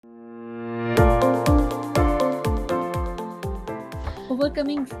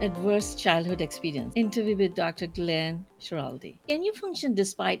Overcoming Adverse Childhood Experience. Interview with Dr. Glenn Schiraldi. Can you function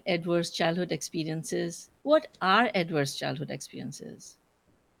despite adverse childhood experiences? What are adverse childhood experiences?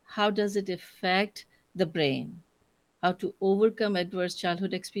 How does it affect the brain? How to overcome adverse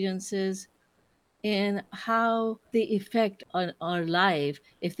childhood experiences? And how they affect on our life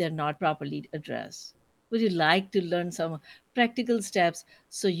if they're not properly addressed. Would you like to learn some practical steps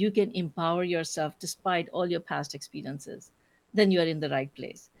so you can empower yourself despite all your past experiences? Then you are in the right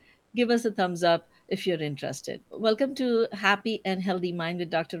place. Give us a thumbs up if you're interested. Welcome to Happy and Healthy Mind with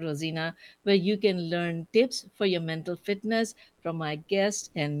Dr. Rosina, where you can learn tips for your mental fitness from my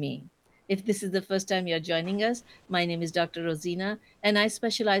guest and me. If this is the first time you're joining us, my name is Dr. Rosina, and I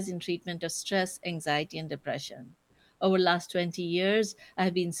specialize in treatment of stress, anxiety, and depression. Over the last 20 years, I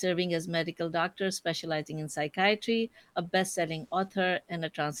have been serving as medical doctor specializing in psychiatry, a best-selling author, and a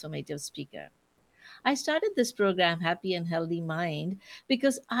transformative speaker. I started this program, Happy and Healthy Mind,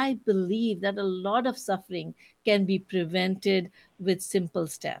 because I believe that a lot of suffering can be prevented with simple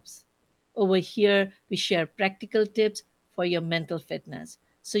steps. Over here, we share practical tips for your mental fitness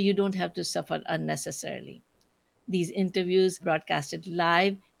so you don't have to suffer unnecessarily. These interviews broadcasted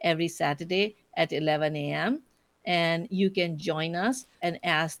live every Saturday at 11 a.m. And you can join us and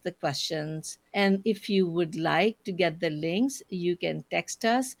ask the questions. And if you would like to get the links, you can text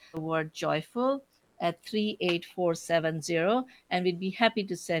us the word joyful at 38470, and we'd be happy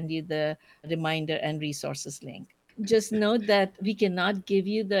to send you the reminder and resources link. Just note that we cannot give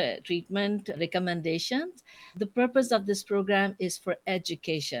you the treatment recommendations. The purpose of this program is for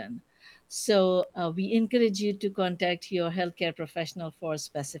education. So we encourage you to contact your healthcare professional for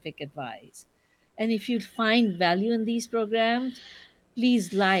specific advice. And if you find value in these programs,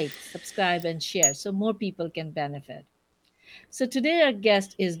 please like, subscribe, and share so more people can benefit. So today our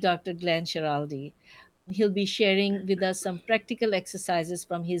guest is Dr. Glenn Schiraldi. He'll be sharing with us some practical exercises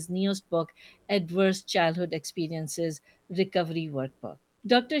from his newest book, Adverse Childhood Experiences Recovery Workbook.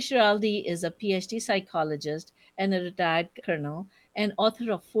 Dr. Schiraldi is a PhD psychologist and a retired colonel and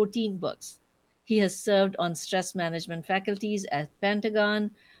author of 14 books. He has served on stress management faculties at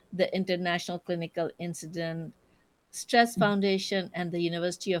Pentagon, the International Clinical Incident Stress Foundation, and the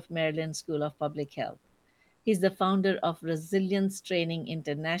University of Maryland School of Public Health. He's the founder of Resilience Training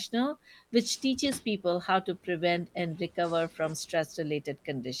International, which teaches people how to prevent and recover from stress related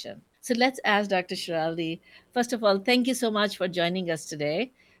conditions. So let's ask Dr. Shiraldi. First of all, thank you so much for joining us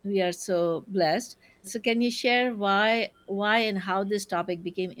today. We are so blessed. So can you share why and how this topic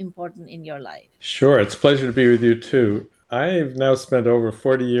became important in your life? Sure, it's a pleasure to be with you too. I've now spent over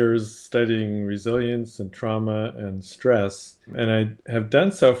 40 years studying resilience and trauma and stress, and I have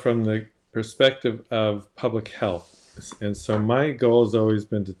done so from the perspective of public health. And so my goal has always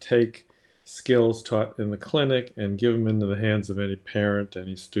been to take skills taught in the clinic and give them into the hands of any parent,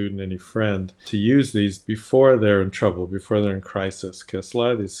 any student, any friend to use these before they're in trouble, before they're in crisis, because a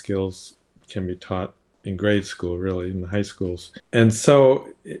lot of these skills can be taught in grade school, really, in the high schools. And so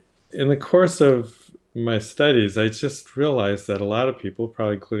in the course of my studies, I just realized that a lot of people,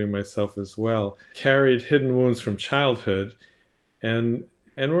 probably including myself as well, carried hidden wounds from childhood and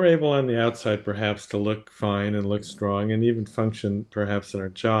were able on the outside perhaps to look fine and look strong and even function perhaps in our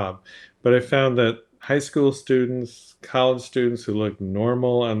job. But I found that high school students, college students who looked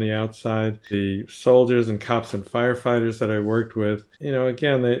normal on the outside, the soldiers and cops and firefighters that I worked with,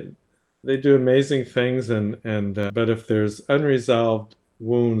 again, they do amazing things, but if there's unresolved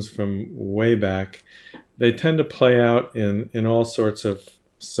wounds from way back, they tend to play out in all sorts of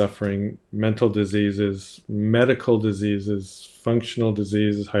suffering, mental diseases, medical diseases, functional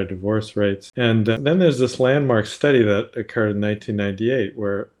diseases, high divorce rates. And then there's this landmark study that occurred in 1998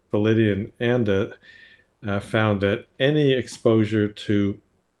 where Validi and Anda found that any exposure to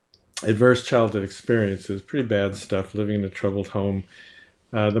adverse childhood experiences, pretty bad stuff, living in a troubled home,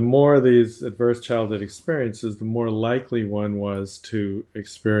 the more these adverse childhood experiences, the more likely one was to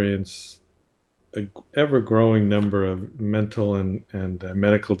experience an ever-growing number of mental and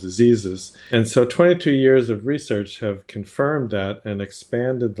medical diseases. And so 22 years of research have confirmed that and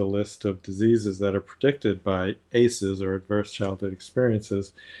expanded the list of diseases that are predicted by ACEs, or adverse childhood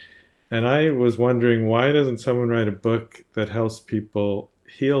experiences. And I was wondering, why doesn't someone write a book that helps people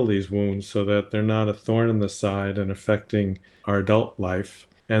heal these wounds so that they're not a thorn in the side and affecting our adult life?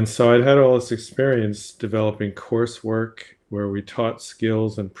 And so I'd had all this experience developing coursework where we taught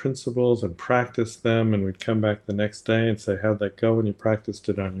skills and principles and practiced them, and we'd come back the next day and say, how'd that go when you practiced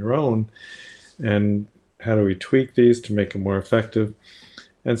it on your own? And how do we tweak these to make them more effective?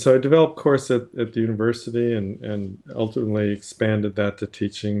 And so I developed a course at the university and ultimately expanded that to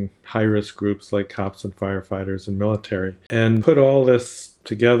teaching high-risk groups like cops and firefighters and military, and put all this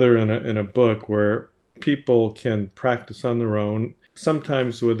together in a book where people can practice on their own,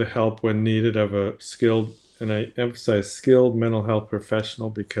 sometimes with the help when needed of a skilled, and I emphasize skilled mental health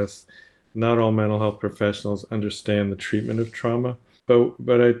professional, because not all mental health professionals understand the treatment of trauma.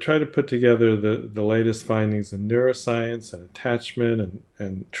 But I try to put together the latest findings in neuroscience and attachment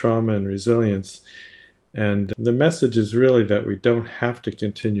and trauma and resilience. And the message is really that we don't have to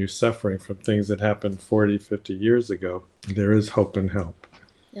continue suffering from things that happened 40, 50 years ago. There is hope and help.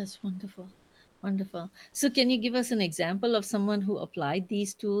 That's wonderful. Wonderful. So, can you give us an example of someone who applied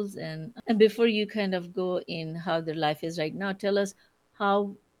these tools? And before you kind of go in how their life is right now, tell us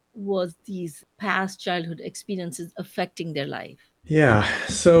how was these past childhood experiences affecting their life? Yeah,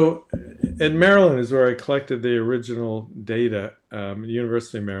 so in Maryland is where I collected the original data,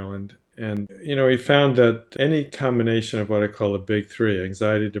 University of Maryland. And, we found that any combination of what I call the big three,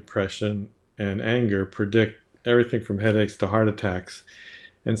 anxiety, depression, and anger, predict everything from headaches to heart attacks.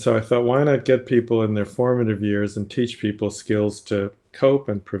 And so I thought, why not get people in their formative years and teach people skills to cope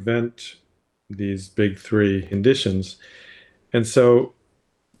and prevent these big three conditions? And so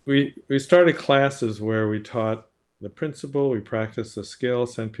we started classes where we taught the principle, we practiced the skill,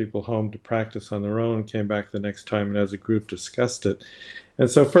 sent people home to practice on their own, came back the next time and as a group discussed it. And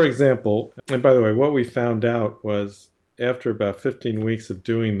so, for example, and by the way, what we found out was after about 15 weeks of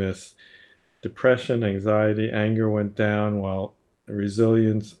doing this, depression, anxiety, anger went down, while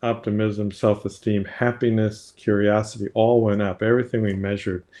resilience, optimism, self-esteem, happiness, curiosity all went up. Everything we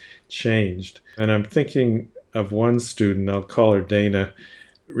measured changed. And I'm thinking of one student, I'll call her Dana,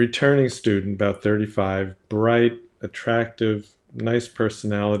 returning student, about 35, bright, attractive, nice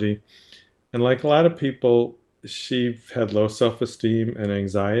personality. And like a lot of people, she had low self-esteem and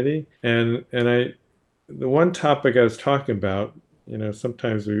anxiety. And the one topic I was talking about,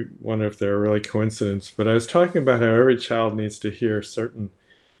 sometimes we wonder if they're really coincidence, but I was talking about how every child needs to hear certain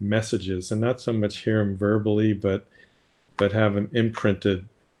messages and not so much hear them verbally, but have them imprinted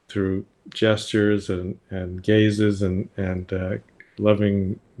through gestures and gazes and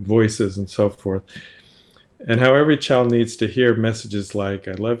loving voices and so forth. And how every child needs to hear messages like,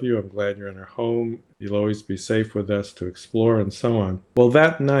 I love you, I'm glad you're in our home, you'll always be safe with us to explore, and so on. Well,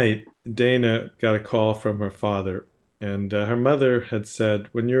 that night, Dana got a call from her father. And her mother had said,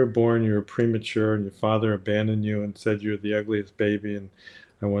 when you were born, you were premature, and your father abandoned you and said you were the ugliest baby, and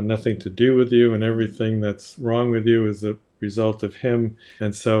I want nothing to do with you, and everything that's wrong with you is the result of him.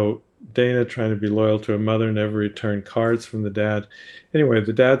 And so Dana, trying to be loyal to her mother, never returned cards from the dad. Anyway,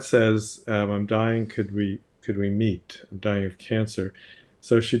 the dad says, I'm dying. Could we meet? I'm dying of cancer.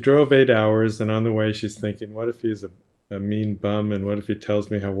 So she drove 8 hours, and on the way, she's thinking, what if he's a mean bum, and what if he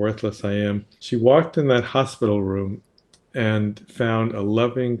tells me how worthless I am? She walked in that hospital room and found a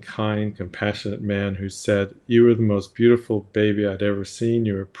loving, kind, compassionate man who said, you were the most beautiful baby I'd ever seen.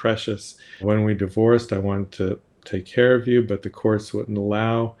 You were precious. When we divorced, I wanted to take care of you, but the courts wouldn't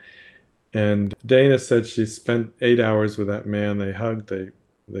allow. And Dana said she spent 8 hours with that man. They hugged,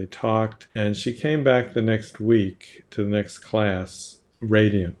 they talked, and she came back the next week to the next class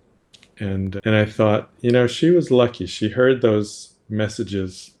radiant. And I thought, she was lucky. She heard those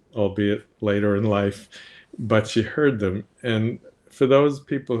messages, albeit later in life, but she heard them. And for those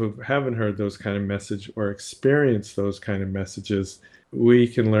people who haven't heard those kind of message or experienced those kind of messages, we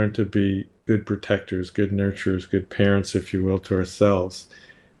can learn to be good protectors, good nurturers, good parents, if you will, to ourselves,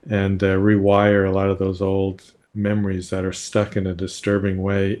 and rewire a lot of those old memories that are stuck in a disturbing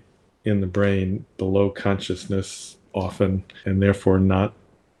way in the brain below consciousness often, and therefore not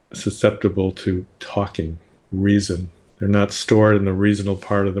susceptible to talking, reason. They're not stored in the reasonable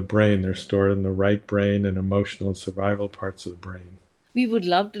part of the brain. They're stored in the right brain and emotional and survival parts of the brain. We would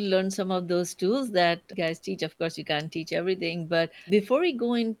love to learn some of those tools that you guys teach. Of course, you can't teach everything, but before we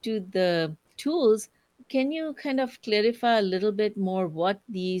go into the tools, can you kind of clarify a little bit more what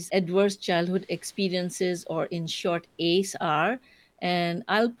these adverse childhood experiences, or in short, ACE, are? And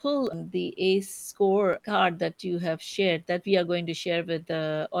I'll pull the ACE score card that you have shared, that we are going to share with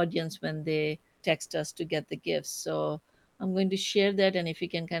the audience when they text us to get the gifts. So I'm going to share that, and if you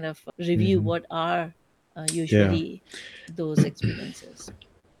can kind of review Mm-hmm. what are Yeah. usually those experiences.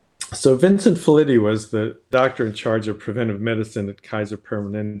 So Vincent Felitti was the doctor in charge of preventive medicine at Kaiser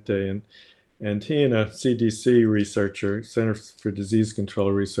Permanente, and he and a CDC researcher, Center for Disease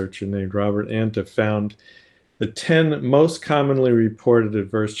Control researcher named Robert Anta, found the 10 most commonly reported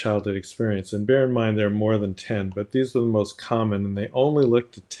adverse childhood experience. And bear in mind, there are more than 10, but these are the most common, and they only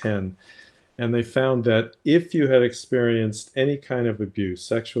looked at 10. And they found that if you had experienced any kind of abuse,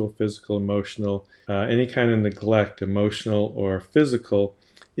 sexual, physical, emotional, any kind of neglect, emotional or physical,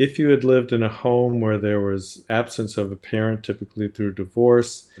 if you had lived in a home where there was absence of a parent, typically through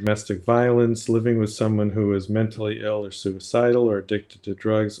divorce, domestic violence, living with someone who is mentally ill or suicidal or addicted to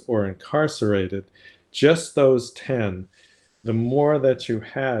drugs or incarcerated, just those 10, the more that you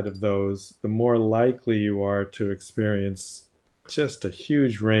had of those, the more likely you are to experience just a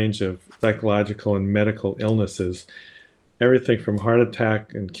huge range of psychological and medical illnesses, everything from heart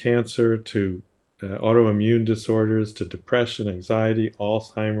attack and cancer to autoimmune disorders to depression, anxiety,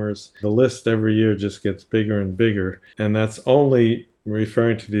 Alzheimer's. The list every year just gets bigger and bigger. And that's only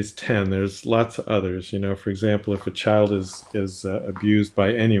referring to these 10. There's lots of others. For example, if a child is abused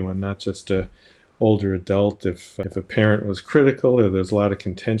by anyone, not just a older adult, if a parent was critical or there's a lot of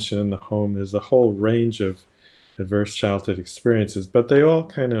contention in the home, there's a whole range of adverse childhood experiences, but they all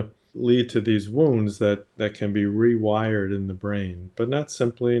kind of lead to these wounds that can be rewired in the brain, but not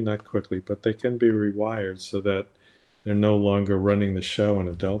simply, not quickly, but they can be rewired so that they're no longer running the show in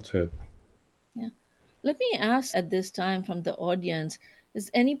adulthood. Yeah. Let me ask at this time from the audience,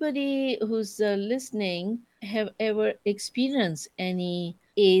 is anybody who's listening have ever experienced any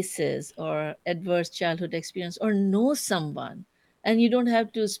ACEs or adverse childhood experience or know someone? And you don't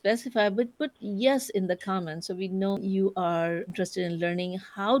have to specify, but put yes in the comments so we know you are interested in learning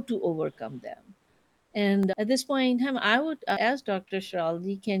how to overcome them. And at this point in time, I would ask Dr.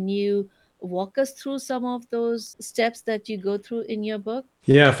 Shraldi, can you walk us through some of those steps that you go through in your book?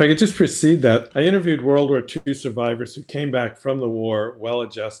 Yeah, if I could just precede that, I interviewed World War II survivors who came back from the war well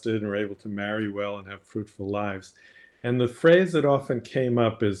adjusted and were able to marry well and have fruitful lives. And the phrase that often came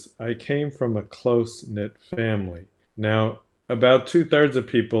up is, I came from a close-knit family. Now, about two-thirds of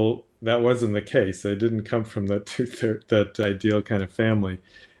people, that wasn't the case. They didn't come from that ideal kind of family.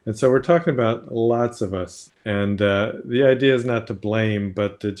 And so we're talking about lots of us. And the idea is not to blame,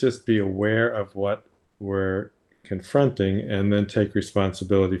 but to just be aware of what we're confronting and then take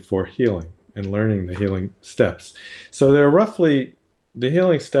responsibility for healing and learning the healing steps. So the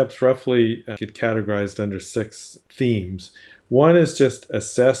healing steps roughly get categorized under 6 themes. One is just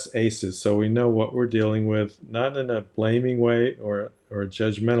assess ACEs, so we know what we're dealing with, not in a blaming way or a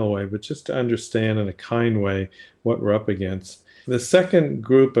judgmental way, but just to understand in a kind way what we're up against. The second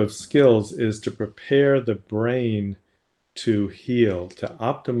group of skills is to prepare the brain to heal, to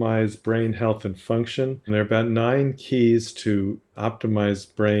optimize brain health and function. And there are about 9 keys to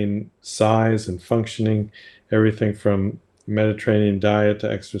optimize brain size and functioning, everything from Mediterranean diet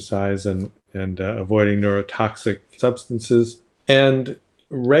to exercise and avoiding neurotoxic substances. And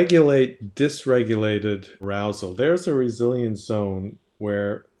regulate dysregulated arousal. There's a resilience zone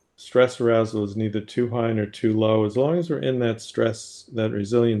where stress arousal is neither too high nor too low. As long as we're in that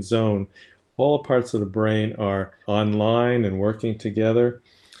resilience zone, all parts of the brain are online and working together.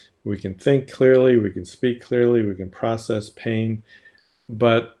 We can think clearly, we can speak clearly, we can process pain.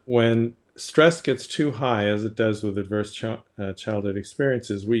 But when stress gets too high, as it does with adverse childhood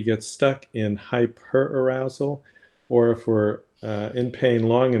experiences, we get stuck in hyperarousal, or if we're in pain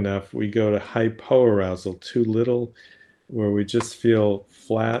long enough, we go to hypoarousal, too little, where we just feel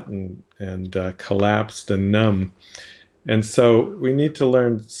flat and collapsed and numb. And so we need to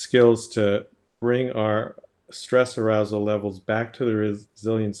learn skills to bring our stress arousal levels back to the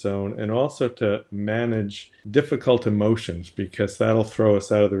resilience zone and also to manage difficult emotions because that'll throw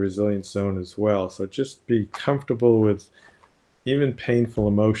us out of the resilience zone as well. So just be comfortable with even painful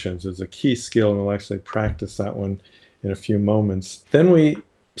emotions is a key skill, and we'll actually practice that one in a few moments. Then we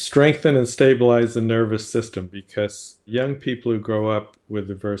strengthen and stabilize the nervous system because young people who grow up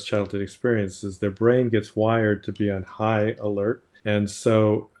with adverse childhood experiences, their brain gets wired to be on high alert. And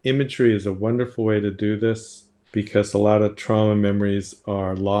so imagery is a wonderful way to do this because a lot of trauma memories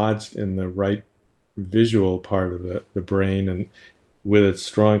are lodged in the right visual part of the brain and with its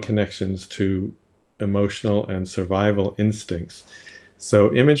strong connections to emotional and survival instincts.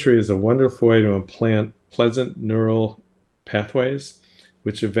 So imagery is a wonderful way to implant pleasant neural pathways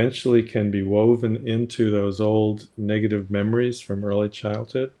which eventually can be woven into those old negative memories from early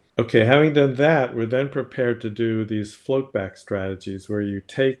childhood. Okay, having done that, we're then prepared to do these float back strategies where you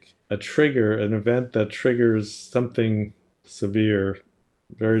take a trigger, an event that triggers something severe,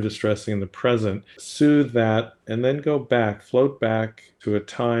 very distressing in the present, soothe that, and then go back, float back to a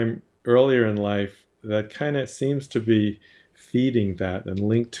time earlier in life that kind of seems to be feeding that and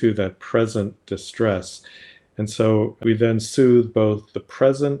linked to that present distress. And so we then soothe both the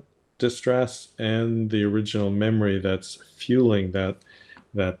present distress and the original memory that's fueling that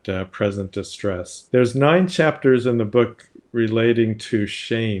present distress. There's 9 chapters in the book relating to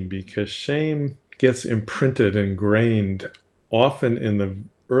shame, because shame gets imprinted, ingrained, often in the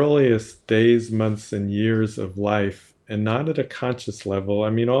earliest days, months, and years of life, and not at a conscious level. I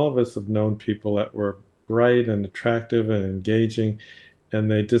mean, all of us have known people that were bright and attractive and engaging, and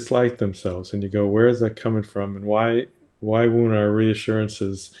they dislike themselves. And you go, where is that coming from? And why won't our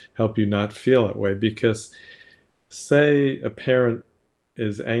reassurances help you not feel that way? Because say a parent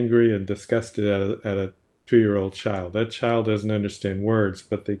is angry and disgusted at a 2-year-old child. That child doesn't understand words,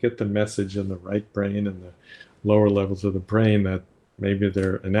 but they get the message in the right brain and the lower levels of the brain that maybe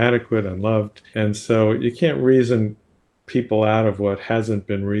they're inadequate, unloved. And so you can't reason people out of what hasn't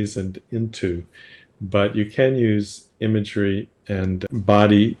been reasoned into, but you can use imagery and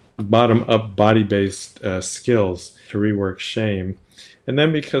bottom up body based skills to rework shame. And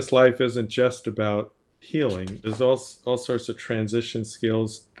then because life isn't just about healing, there's all sorts of transition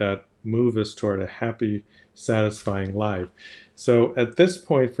skills that move us toward a happy, satisfying life. So at this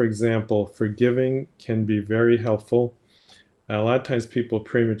point, for example, forgiving can be very helpful. A lot of times people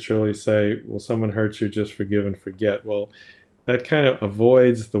prematurely say, well, someone hurts you, just forgive and forget. Well, that kind of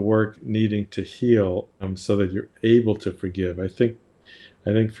avoids the work needing to heal, so that you're able to forgive. I think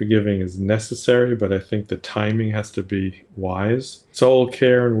forgiving is necessary, but I think the timing has to be wise. Soul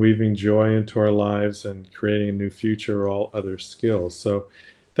care and weaving joy into our lives and creating a new future are all other skills. So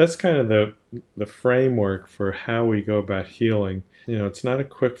that's kind of the framework for how we go about healing. It's not a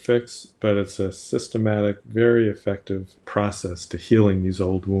quick fix, but it's a systematic, very effective process to healing these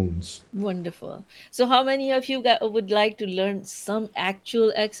old wounds. Wonderful. So, how many of you would like to learn some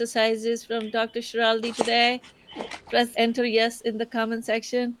actual exercises from Dr. Shiraldi today? Press enter yes in the comment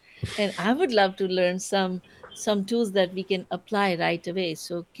section, and I would love to learn some tools that we can apply right away.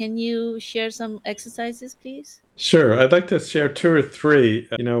 So, can you share some exercises, please? Sure. I'd like to share two or three.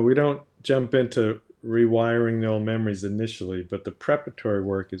 We don't jump into rewiring the old memories initially, but the preparatory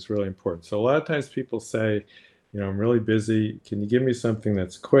work is really important. So a lot of times people say, I'm really busy. Can you give me something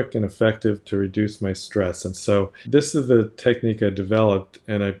that's quick and effective to reduce my stress? And so this is the technique I developed,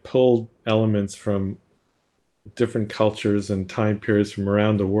 and I pulled elements from different cultures and time periods from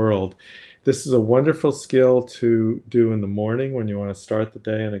around the world. This is a wonderful skill to do in the morning when you want to start the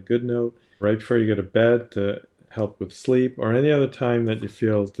day on a good note, right before you go to bed to help with sleep, or any other time that you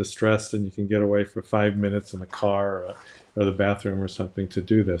feel distressed and you can get away for 5 minutes in the car, or the bathroom or something to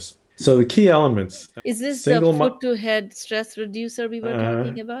do this. So the key elements, Is this the single, foot to head stress reducer we were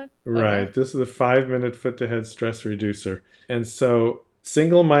talking about? All right, right. this is a 5-minute foot to head stress reducer. And so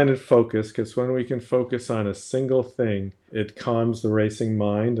single-minded focus, because when we can focus on a single thing, it calms the racing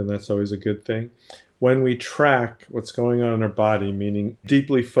mind, and that's always a good thing. When we track what's going on in our body, meaning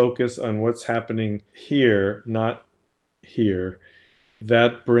deeply focus on what's happening here, not here,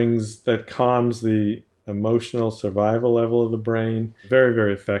 that calms the emotional survival level of the brain. Very,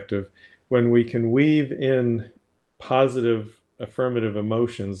 very effective. When we can weave in positive affirmative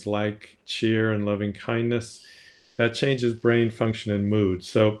emotions like cheer and loving kindness, that changes brain function and mood.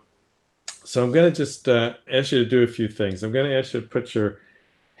 So I'm going to just ask you to do a few things. I'm going to ask you to put your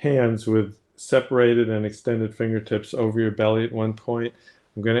hands with separated and extended fingertips over your belly at one point.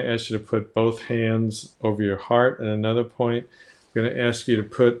 I'm going to ask you to put both hands over your heart at another point. I'm going to ask you to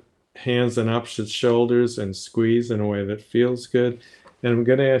put hands on opposite shoulders and squeeze in a way that feels good. And I'm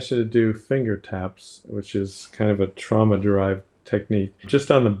going to ask you to do finger taps, which is kind of a trauma-derived technique,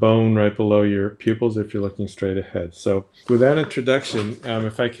 just on the bone right below your pupils if you're looking straight ahead. So with that introduction,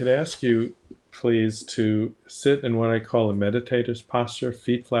 if I could ask you, please, to sit in what I call a meditator's posture,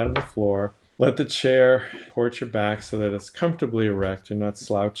 feet flat on the floor. Let the chair support your back so that it's comfortably erect. You're not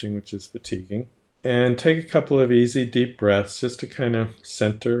slouching, which is fatiguing. And take a couple of easy, deep breaths just to kind of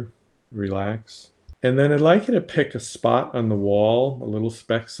center, relax. And then I'd like you to pick a spot on the wall, a little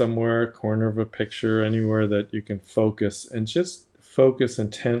speck somewhere, a corner of a picture, anywhere that you can focus, and just focus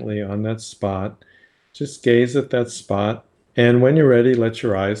intently on that spot. Just gaze at that spot. And when you're ready, let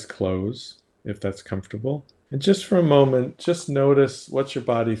your eyes close, if that's comfortable. And just for a moment, just notice what your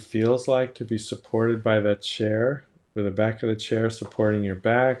body feels like to be supported by that chair, with the back of the chair supporting your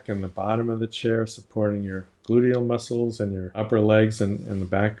back and the bottom of the chair supporting your gluteal muscles and your upper legs and the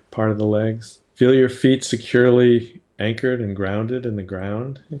back part of the legs. Feel your feet securely anchored and grounded in the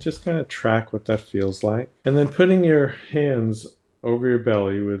ground, and just kind of track what that feels like. And then putting your hands over your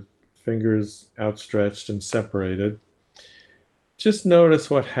belly with fingers outstretched and separated, just notice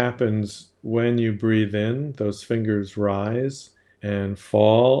what happens when you breathe in. Those fingers rise and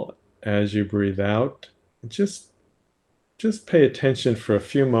fall as you breathe out. Just pay attention for a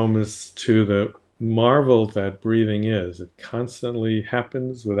few moments to the marvel that breathing is. It constantly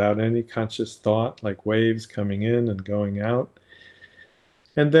happens without any conscious thought, like waves coming in and going out.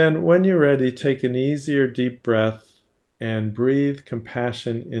 And then when you're ready, take an easier deep breath and breathe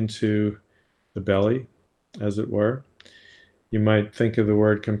compassion into the belly, as it were. You might think of the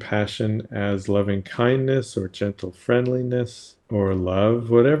word compassion as loving kindness or gentle friendliness or love,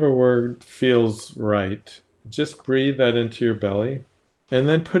 whatever word feels right. Just breathe that into your belly. And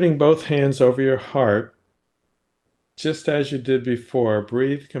then putting both hands over your heart, just as you did before,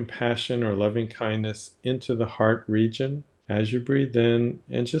 breathe compassion or loving kindness into the heart region as you breathe in,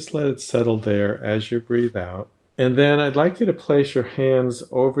 and just let it settle there as you breathe out. And then I'd like you to place your hands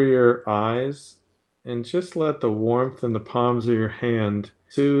over your eyes and just let the warmth in the palms of your hand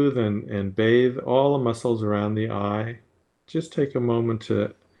soothe and bathe all the muscles around the eye. Just take a moment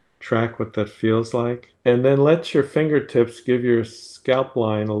to track what that feels like. And then let your fingertips give your scalp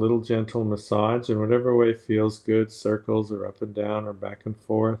line a little gentle massage in whatever way feels good, circles or up and down or back and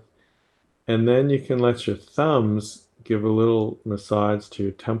forth. And then you can let your thumbs give a little massage to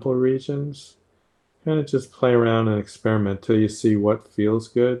your temple regions. Kind of just play around and experiment till you see what feels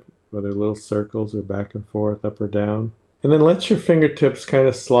good, whether little circles or back and forth, up or down. And then let your fingertips kind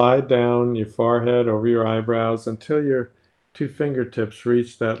of slide down your forehead, over your eyebrows, until your two fingertips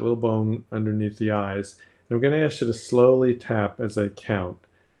reach that little bone underneath the eyes. And I'm going to ask you to slowly tap as I count.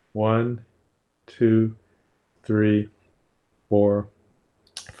 1, 2, 3, 4,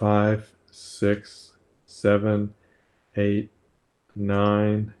 5, 6, 7, 8,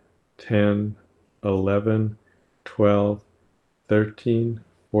 9, 10, 11, 12, 13,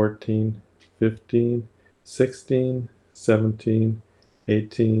 14, 15, 16, 17,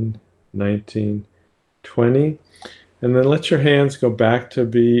 18, 19, 20. And then let your hands go back to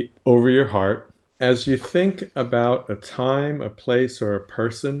be over your heart. As you think about a time, a place, or a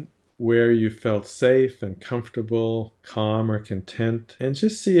person where you felt safe and comfortable, calm, or content, and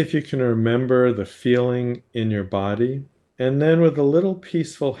just see if you can remember the feeling in your body. And then with a little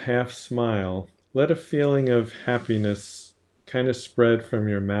peaceful half smile, let a feeling of happiness kind of spread from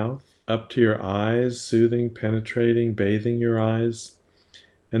your mouth up to your eyes, soothing, penetrating, bathing your eyes.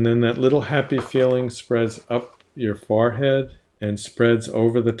 And then that little happy feeling spreads up your forehead and spreads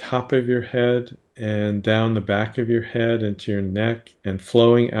over the top of your head and down the back of your head into your neck and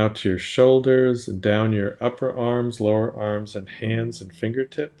flowing out to your shoulders and down your upper arms, lower arms, and hands and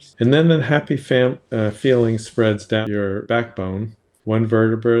fingertips. And then the happy feeling spreads down your backbone, one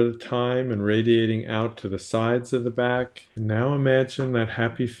vertebra at a time, and radiating out to the sides of the back. And now imagine that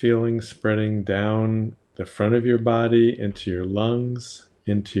happy feeling spreading down the front of your body into your lungs,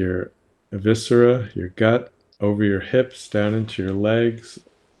 into your viscera, your gut, over your hips, down into your legs,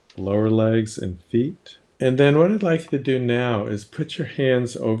 lower legs, and feet. And then what I'd like you to do now is put your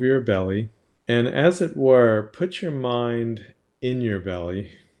hands over your belly, and as it were, put your mind in your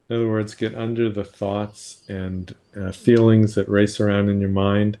belly. In other words, get under the thoughts and feelings that race around in your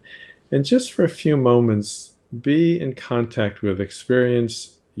mind. And just for a few moments, be in contact with,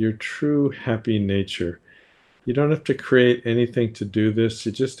 experience your true happy nature. You don't have to create anything to do this.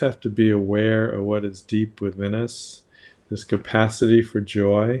 You just have to be aware of what is deep within us, this capacity for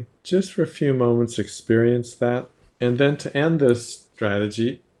joy. Just for a few moments, experience that. And then to end this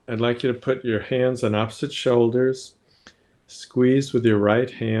strategy, I'd like you to put your hands on opposite shoulders, squeeze with your right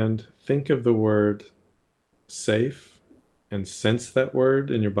hand, think of the word safe, and sense that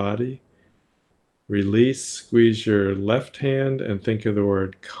word in your body. Release, squeeze your left hand and think of the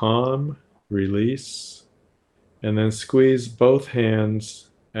word calm, release. And then squeeze both hands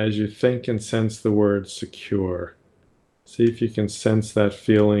as you think and sense the word secure. See if you can sense that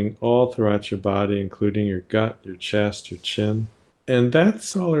feeling all throughout your body, including your gut, your chest, your chin. And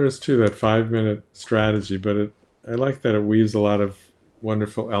that's all there is to that 5-minute strategy, but I like that it weaves a lot of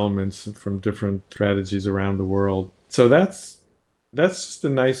wonderful elements from different strategies around the world. So that's just a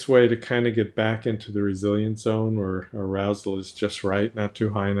nice way to kind of get back into the resilience zone where arousal is just right, not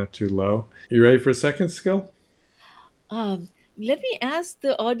too high, not too low. You ready for a second skill? Um, Let me ask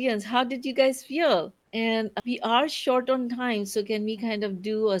the audience, how did you guys feel? And we are short on time, so can we kind of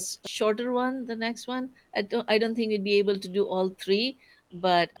do a shorter one, the next one? I don't think we'd be able to do all three,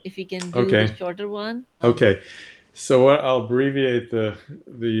 but if we can do the Okay. shorter one. Okay. So I'll abbreviate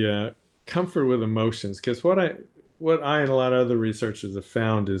the comfort with emotions, because what I and a lot of other researchers have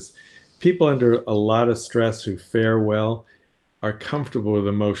found is people under a lot of stress who fare well are comfortable with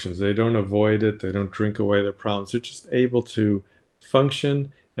emotions. They don't avoid it. They don't drink away their problems. They're just able to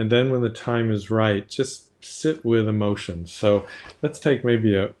function. And then when the time is right, just sit with emotions. So let's take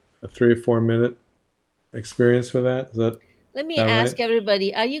maybe a 3 or 4 minute experience with that. Is that Let me All ask right.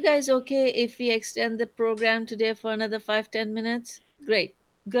 everybody, are you guys okay if we extend the program today for another 5-10 minutes? Great.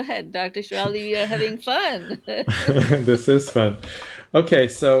 Go ahead, Dr. Shirali. We are having fun. This is fun. Okay,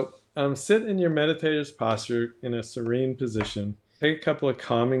 so sit in your meditator's posture in a serene position. Take a couple of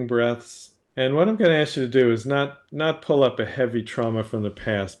calming breaths. And what I'm going to ask you to do is not pull up a heavy trauma from the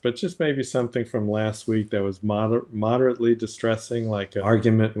past, but just maybe something from last week that was moderately distressing, like an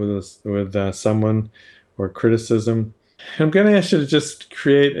argument with someone or criticism. I'm going to ask you to just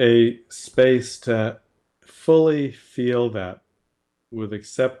create a space to fully feel that with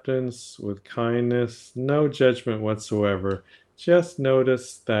acceptance, with kindness, no judgment whatsoever. Just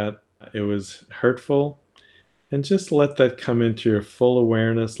notice that it was hurtful and just let that come into your full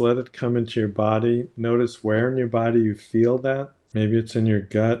awareness. Let it come into your body. Notice where in your body you feel that. Maybe it's in your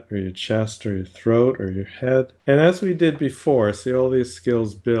gut or your chest or your throat or your head. And as we did before, see all these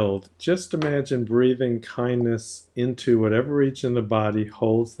skills build. Just imagine breathing kindness into whatever region of the body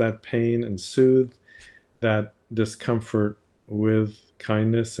holds that pain and soothe that discomfort with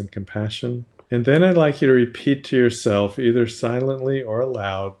kindness and compassion. And then I'd like you to repeat to yourself, either silently or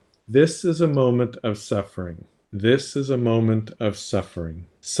aloud, this is a moment of suffering. This is a moment of suffering.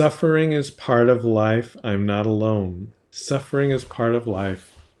 Suffering is part of life. I'm not alone. Suffering is part of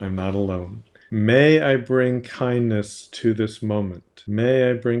life. I'm not alone. May I bring kindness to this moment. May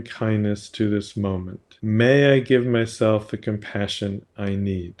I bring kindness to this moment. May I give myself the compassion I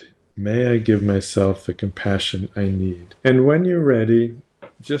need. May I give myself the compassion I need. And when you're ready,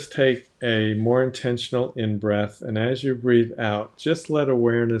 just take a more intentional in-breath. And as you breathe out, just let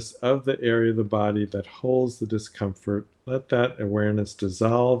awareness of the area of the body that holds the discomfort, let that awareness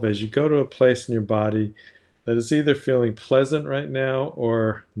dissolve as you go to a place in your body that is either feeling pleasant right now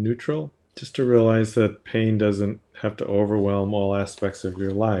or neutral. Just to realize that pain doesn't have to overwhelm all aspects of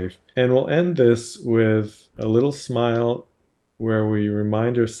your life. And we'll end this with a little smile where we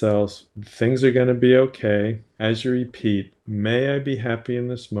remind ourselves things are going to be okay. As you repeat, may I be happy in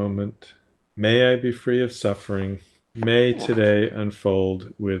this moment. May I be free of suffering. May today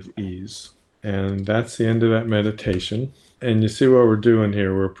unfold with ease. And that's the end of that meditation. And you see what we're doing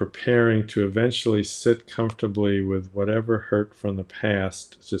here. We're preparing to eventually sit comfortably with whatever hurt from the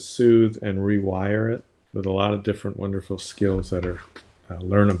past to soothe and rewire it with a lot of different wonderful skills that are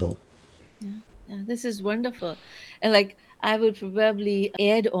learnable. Yeah, yeah, this is wonderful. And like I would probably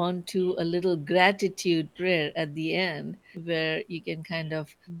add on to a little gratitude prayer at the end where you can kind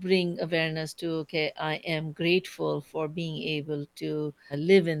of bring awareness to, okay, I am grateful for being able to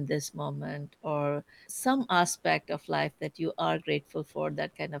live in this moment, or some aspect of life that you are grateful for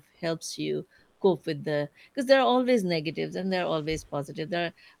that kind of helps you cope with because there are always negatives and there are always positive.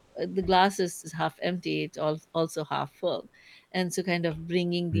 The glass is half empty, it's also half full. And so kind of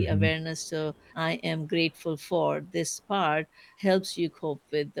bringing the Mhm. awareness to I am grateful for this part helps you cope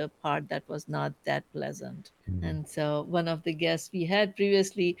with the part that was not that pleasant. Mhm. And so one of the guests we had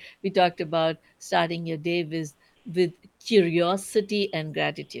previously, we talked about starting your day with curiosity and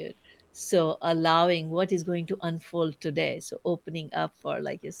gratitude. So allowing what is going to unfold today, so opening up for,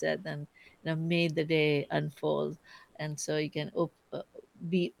 like you said, then may the day unfold. And so you can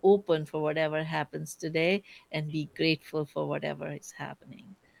be open for whatever happens today and be grateful for whatever is happening.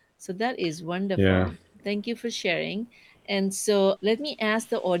 So that is Yeah. wonderful. Thank you for sharing. And so let me ask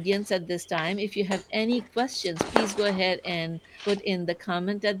the audience at this time, if you have any questions, please go ahead and put in the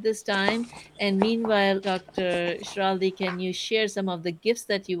comment at this time. And meanwhile, Dr. Shraldi, can you share some of the gifts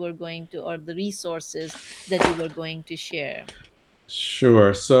that you were going to, or the resources that you were going to share?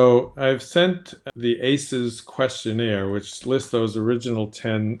 Sure. So I've sent the ACEs questionnaire, which lists those original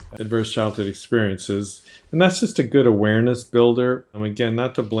 10 adverse childhood experiences. And that's just a good awareness builder. Again,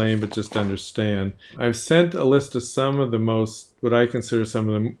 not to blame, but just to understand. I've sent a list of some of the most, what I consider some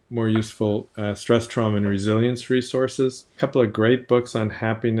of the more useful stress, trauma, and resilience resources. A couple of great books on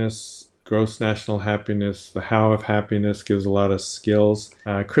happiness. Gross National Happiness, The How of Happiness gives a lot of skills.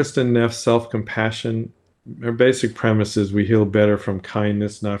 Kristen Neff's Self-Compassion. Our basic premise is we heal better from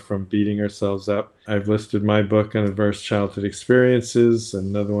kindness, not from beating ourselves up. I've listed my book on adverse childhood experiences,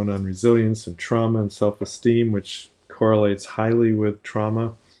 another one on resilience and trauma and self-esteem, which correlates highly with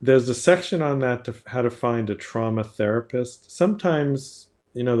trauma. There's a section on that to how to find a trauma therapist. Sometimes,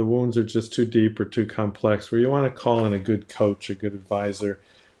 the wounds are just too deep or too complex, where you want to call in a good coach, a good advisor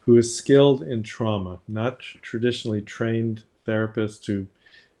who is skilled in trauma, not traditionally trained therapists who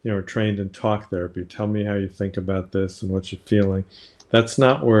trained in talk therapy. Tell me how you think about this and what you're feeling. That's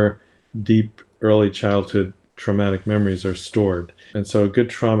not where deep early childhood traumatic memories are stored. And so a good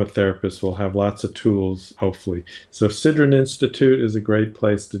trauma therapist will have lots of tools, hopefully. So Sidran Institute is a great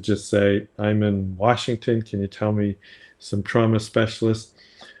place to just say, I'm in Washington. Can you tell me some trauma specialists.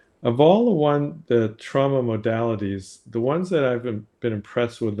 Of all the trauma modalities, the ones that I've been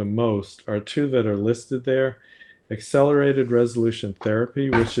impressed with the most are two that are listed there. Accelerated resolution therapy,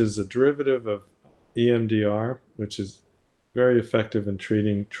 which is a derivative of EMDR, which is very effective in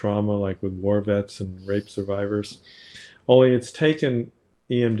treating trauma, like with war vets and rape survivors. Only it's taken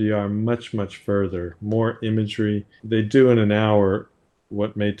EMDR much, much further, more imagery. They do in an hour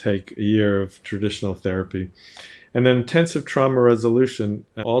what may take a year of traditional therapy. And then intensive trauma resolution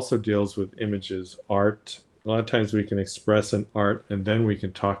also deals with images, art. A lot of times we can express an art and then we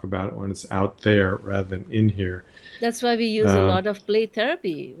can talk about it when it's out there rather than in here. That's why we use a Um, lot of play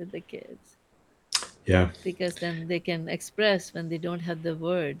therapy with the kids, yeah, because then they can express when they don't have the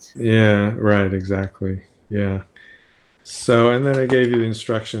words. yeah, right, exactly. Yeah. So, and then I gave you the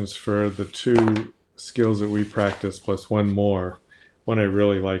instructions for the two skills that we practice plus one more. One I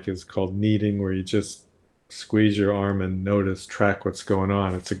really like is called kneading, where you just squeeze your arm and notice, track what's going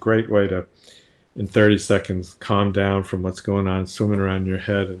on. It's a great way to, in 30 seconds, calm down from what's going on, swimming around your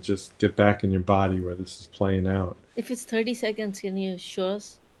head, and just get back in your body where this is playing out. If it's 30 seconds, can you show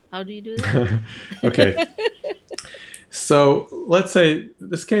us how do you do that? Okay, so let's say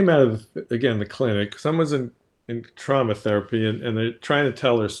this came out of, again, the clinic. Someone's in trauma therapy and they're trying to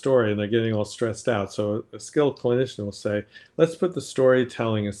tell their story and they're getting all stressed out. So a skilled clinician will say, let's put the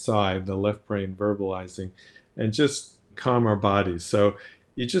storytelling aside, the left brain verbalizing, and just calm our bodies. So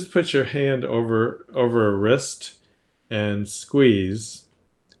you just put your hand over a wrist and squeeze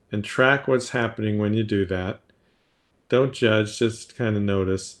and track what's happening when you do that. Don't judge, just kind of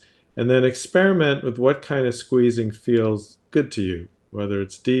notice. And then experiment with what kind of squeezing feels good to you, whether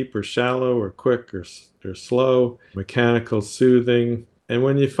it's deep or shallow or quick or slow, mechanical, soothing. And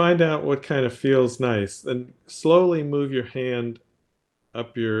when you find out what kind of feels nice, then slowly move your hand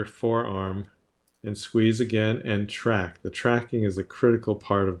up your forearm and squeeze again and track. The tracking is a critical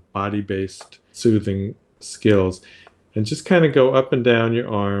part of body-based soothing skills. And just kind of go up and down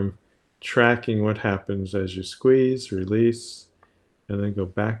your arm, tracking what happens as you squeeze, release, and then go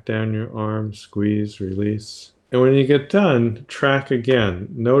back down your arm, squeeze, release. And when you get done, track again.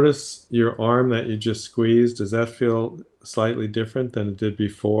 Notice your arm that you just squeezed. Does that feel slightly different than it did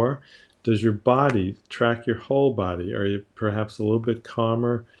before? Does your body track your whole body? Are you perhaps a little bit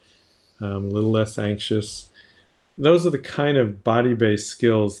calmer, a little less anxious? Those are the kind of body-based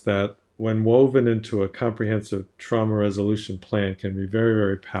skills that, when woven into a comprehensive trauma resolution plan, can be very,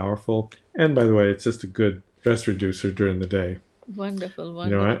 very powerful. And by the way, it's just a good stress reducer during the day. Wonderful,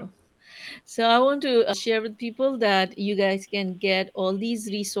 You know, wonderful. So I want to share with people that you guys can get all these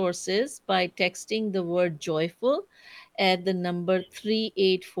resources by texting the word joyful at the number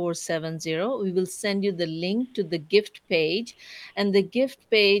 38470. We will send you the link to the gift page, and the gift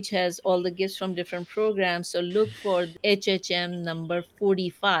page has all the gifts from different programs. So look for HHM number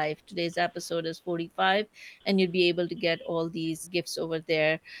 45. Today's episode is 45, and you'll be able to get all these gifts over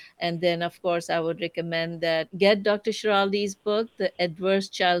there. And then, of course, I would recommend that get Dr. Shiraldi's book, The Adverse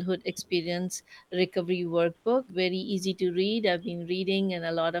Childhood Experience Recovery Workbook. Very easy to read. I've been reading and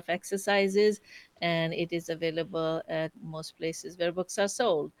a lot of exercises, and it is available at most places where books are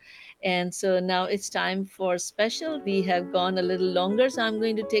sold. And so now it's time for special. We have gone a little longer, so I'm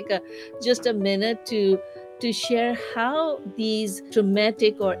going to take a just a minute to share how these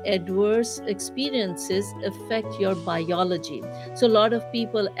traumatic or adverse experiences affect your biology. So a lot of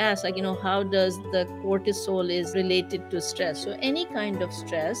people ask, like, how does the cortisol is related to stress? So any kind of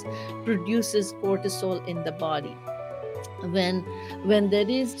stress produces cortisol in the body. When there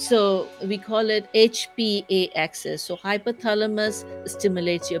is, so we call it HPA axis. So hypothalamus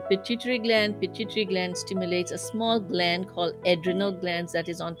stimulates your pituitary gland stimulates a small gland called adrenal glands that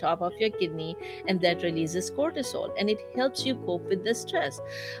is on top of your kidney, and that releases cortisol, and it helps you cope with the stress.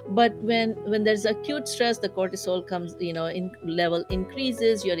 But when there's acute stress, the cortisol comes, in level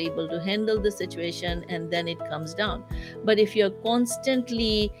increases, you're able to handle the situation, and then it comes down. But if you're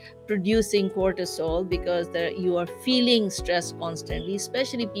constantly producing cortisol because you are feeling stress constantly,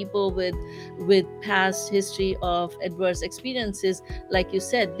 especially people with past history of adverse experiences, like you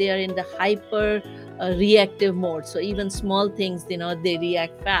said, they are in the hyper reactive mode. So even small things, they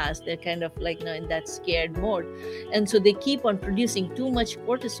react fast. They're kind of like, in that scared mode, and so they keep on producing too much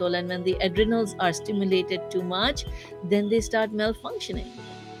cortisol, and when the adrenals are stimulated too much, then they start malfunctioning.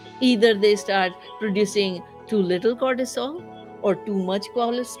 Either they start producing too little cortisol or too much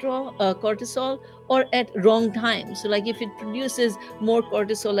cortisol, or at wrong times. So like if it produces more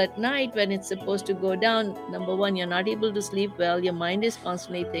cortisol at night when it's supposed to go down, number one, you're not able to sleep well, your mind is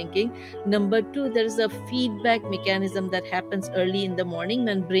constantly thinking. Number two, there's a feedback mechanism that happens early in the morning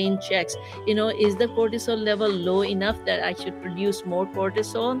when brain checks, is the cortisol level low enough that I should produce more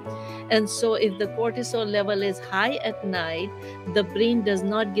cortisol? And so if the cortisol level is high at night, the brain does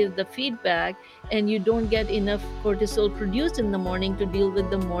not give the feedback, and you don't get enough cortisol produced in the morning to deal with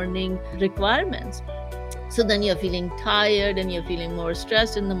the morning requirements. So then you're feeling tired and you're feeling more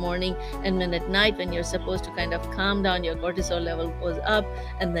stressed in the morning. And then at night, when you're supposed to kind of calm down, your cortisol level goes up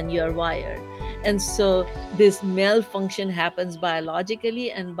and then you're wired. And so this malfunction happens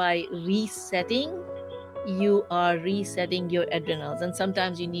biologically, and by resetting, you are resetting your adrenals. And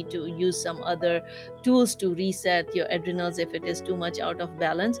sometimes you need to use some other tools to reset your adrenals if it is too much out of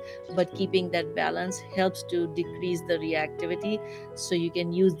balance, but keeping that balance helps to decrease the reactivity. So you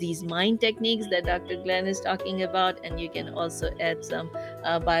can use these mind techniques that Dr. Glenn is talking about, and you can also add some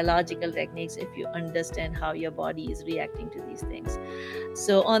biological techniques if you understand how your body is reacting to these things.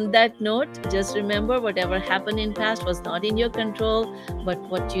 So on that note, just remember, whatever happened in past was not in your control, but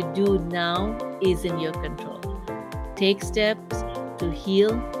what you do now is in your control. Take steps to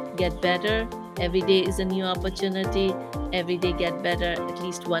heal, get better. Every day is a new opportunity. Every day get better at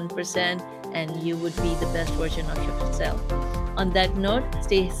least 1%, and you would be the best version of yourself. On that note,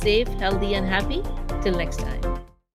 stay safe, healthy, and happy. Till next time.